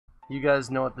You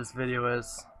guys know what this video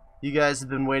is. You guys have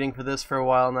been waiting for this for a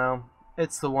while now.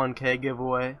 It's the 1K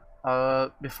giveaway.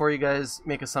 Before you guys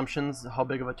make assumptions how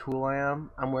big of a tool I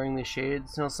am, I'm wearing these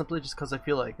shades, simply just because I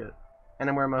feel like it. And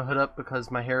I'm wearing my hood up because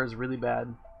my hair is really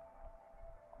bad.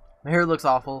 My hair looks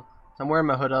awful, so I'm wearing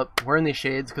my hood up, wearing these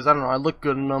shades because I don't know, I look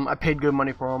good in them. I paid good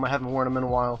money for them. I haven't worn them in a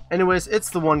while. Anyways, it's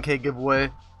the 1K giveaway.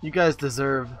 You guys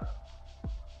deserve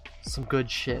some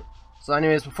good shit. So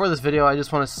anyways, before this video, I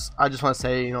just want to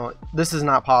say, this is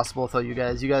not possible without you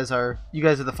guys. You guys are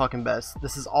the fucking best.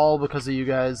 This is all because of you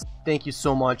guys. Thank you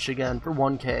so much again for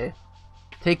 1K.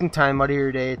 Taking time out of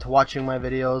your day to watching my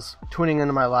videos, tuning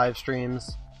into my live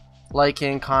streams,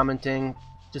 liking, commenting,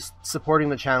 just supporting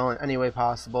the channel in any way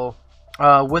possible.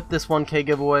 With this 1K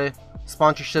giveaway,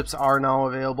 sponsorships are now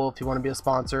available if you want to be a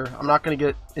sponsor. I'm not going to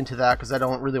get into that because I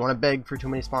don't really want to beg for too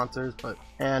many sponsors.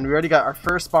 And we already got our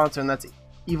first sponsor, and that's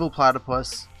Evil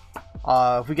Platypus.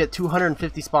 If we get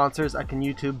 250 sponsors, I can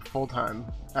YouTube full-time.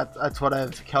 That's what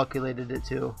I've calculated it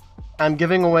to. I'm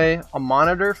giving away a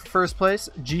monitor for first place,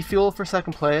 Gfuel for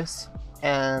second place,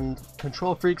 and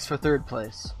Control Freaks for third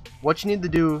place. What you need to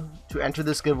do to enter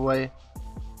this giveaway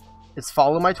is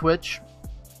follow my Twitch.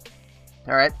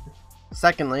 Alright.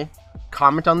 Secondly,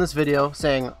 comment on this video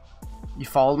saying you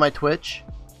followed my Twitch,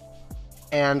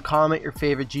 and comment your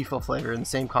favorite Gfuel flavor in the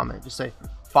same comment. Just say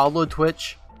follow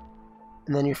Twitch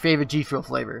and then your favorite Gfuel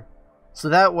flavor. So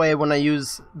that way when I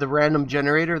use the random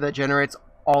generator that generates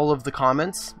all of the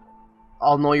comments,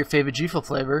 I'll know your favorite Gfuel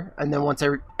flavor, and then once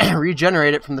I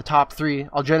regenerate it from the top 3,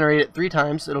 I'll generate it 3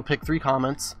 times. It'll pick 3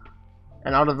 comments,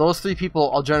 and out of those 3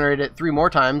 people, I'll generate it 3 more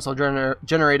times. I'll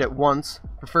generate it once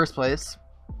for first place,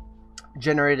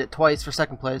 generate it twice for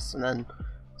second place, and then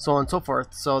so on and so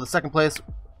forth. So the second place,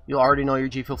 you'll already know your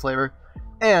Gfuel flavor,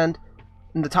 and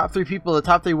in the top 3 people, the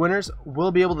top 3 winners,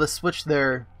 will be able to switch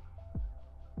their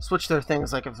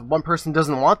things. Like if one person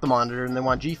doesn't want the monitor and they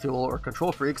want Gfuel or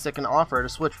Control Freaks, they can offer to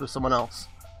switch with someone else.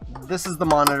 This is the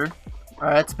monitor.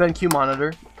 Alright, it's BenQ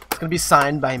monitor. It's gonna be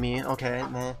signed by me. Okay,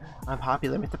 nah, I'm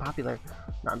popular, Mr. Popular.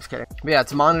 No, I'm just kidding. But yeah,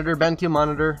 it's a monitor, BenQ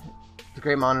monitor. It's a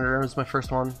great monitor. It was my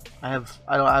first one. I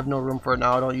have no room for it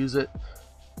now. I don't use it.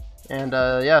 And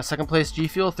yeah, second place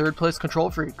Gfuel, third place Control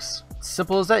Freaks.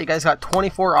 Simple as that. You guys got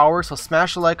 24 hours, so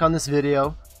smash a like on this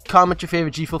video, comment your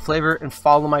favorite Gfuel flavor, and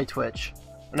follow my Twitch.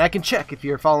 And I can check if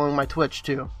you're following my Twitch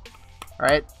too.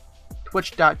 Alright?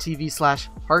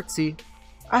 Twitch.tv/Hartzy.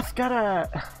 I've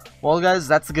gotta... Well guys,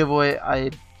 that's the giveaway.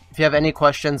 If you have any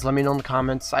questions, let me know in the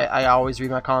comments. I always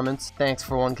read my comments. Thanks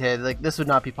for 1K. Like, this would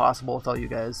not be possible without you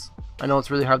guys. I know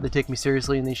it's really hard to take me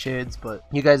seriously in these shades, but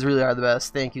you guys really are the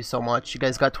best. Thank you so much. You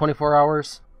guys got 24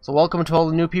 hours. So welcome to all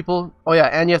the new people. Oh yeah,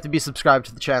 and you have to be subscribed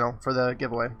to the channel for the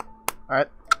giveaway. Alright?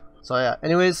 So yeah,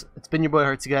 anyways, it's been your boy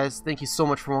Hartzy, guys. Thank you so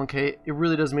much for 1K. It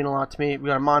really does mean a lot to me. We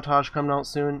got a montage coming out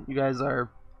soon. You guys are...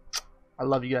 I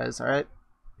love you guys, alright?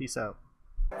 Peace out.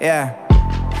 Yeah.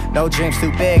 No dreams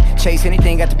too big, chase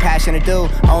anything, got the passion to do.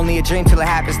 Only a dream till it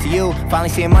happens to you. Finally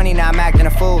seeing money, now I'm acting a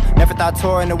fool. Never thought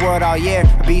touring the world all year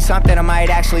would be something I might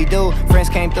actually do. Friends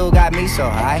came through, got me so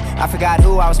high, I forgot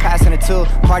who I was passing it to.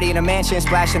 Party in a mansion,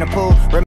 splash in a pool.